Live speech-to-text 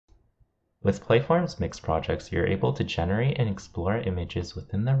With Playform's mixed projects, you're able to generate and explore images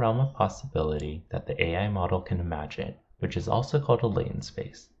within the realm of possibility that the AI model can imagine, which is also called a latent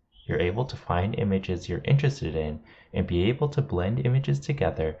space. You're able to find images you're interested in and be able to blend images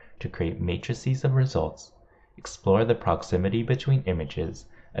together to create matrices of results, explore the proximity between images,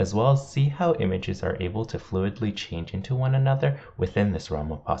 as well as see how images are able to fluidly change into one another within this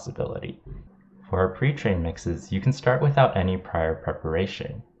realm of possibility. For our pre-trained mixes, you can start without any prior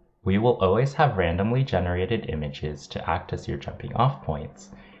preparation. We will always have randomly generated images to act as your jumping off points,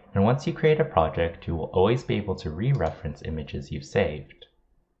 and once you create a project, you will always be able to re-reference images you've saved.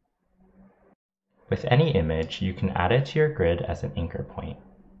 With any image, you can add it to your grid as an anchor point.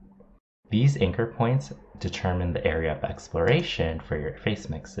 These anchor points determine the area of exploration for your face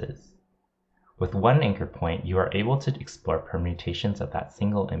mixes. With one anchor point, you are able to explore permutations of that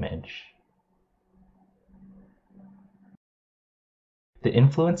single image. The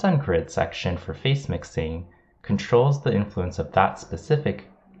influence on grid section for face mixing controls the influence of that specific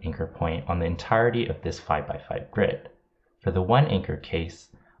anchor point on the entirety of this 5x5 grid. For the one anchor case,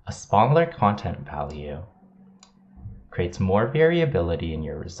 a smaller content value creates more variability in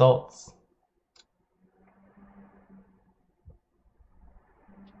your results,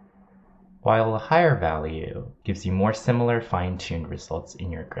 while a higher value gives you more similar fine-tuned results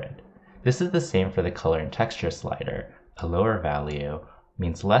in your grid. This is the same for the color and texture slider. A lower value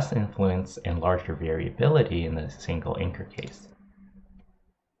means less influence and larger variability in the single anchor case.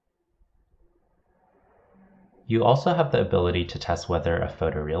 You also have the ability to test whether a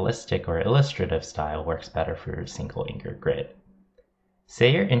photorealistic or illustrative style works better for your single anchor grid.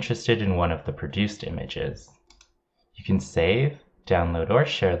 Say you're interested in one of the produced images. You can save, download, or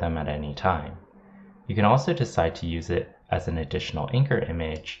share them at any time. You can also decide to use it as an additional anchor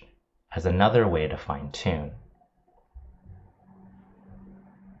image as another way to fine-tune.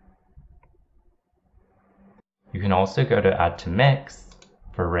 You can also go to Add to Mix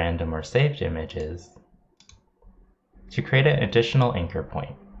for random or saved images to create an additional anchor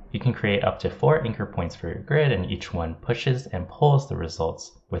point. You can create up to 4 anchor points for your grid, and each one pushes and pulls the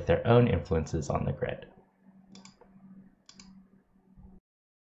results with their own influences on the grid.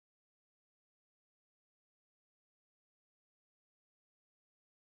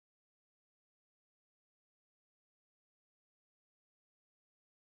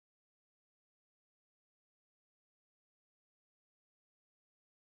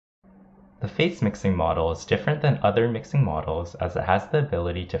 The face mixing model is different than other mixing models as it has the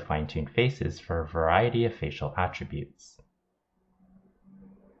ability to fine-tune faces for a variety of facial attributes.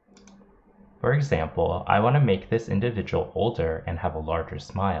 For example, I want to make this individual older and have a larger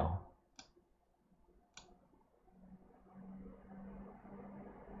smile.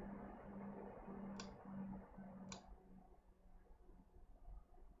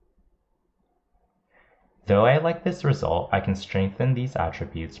 Though I like this result, I can strengthen these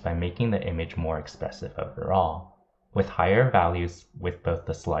attributes by making the image more expressive overall. With higher values with both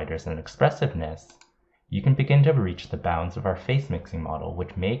the sliders and expressiveness, you can begin to reach the bounds of our face mixing model,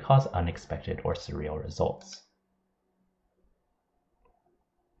 which may cause unexpected or surreal results.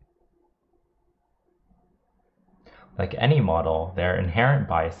 Like any model, there are inherent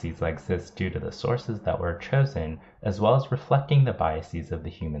biases that exist due to the sources that were chosen, as well as reflecting the biases of the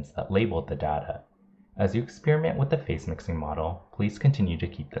humans that labeled the data. As you experiment with the face mixing model, please continue to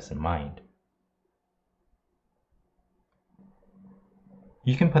keep this in mind.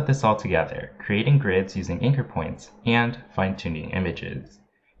 You can put this all together, creating grids using anchor points and fine-tuning images.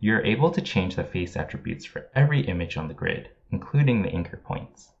 You are able to change the face attributes for every image on the grid, including the anchor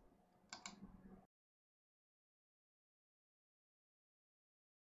points.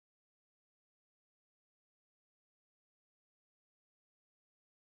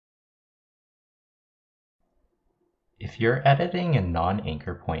 If you're editing a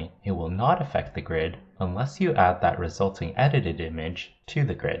non-anchor point, it will not affect the grid unless you add that resulting edited image to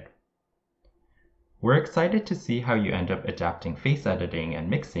the grid. We're excited to see how you end up adapting face editing and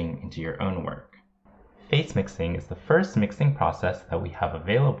mixing into your own work. Face mixing is the first mixing process that we have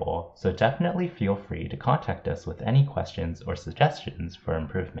available, so definitely feel free to contact us with any questions or suggestions for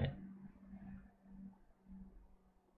improvement.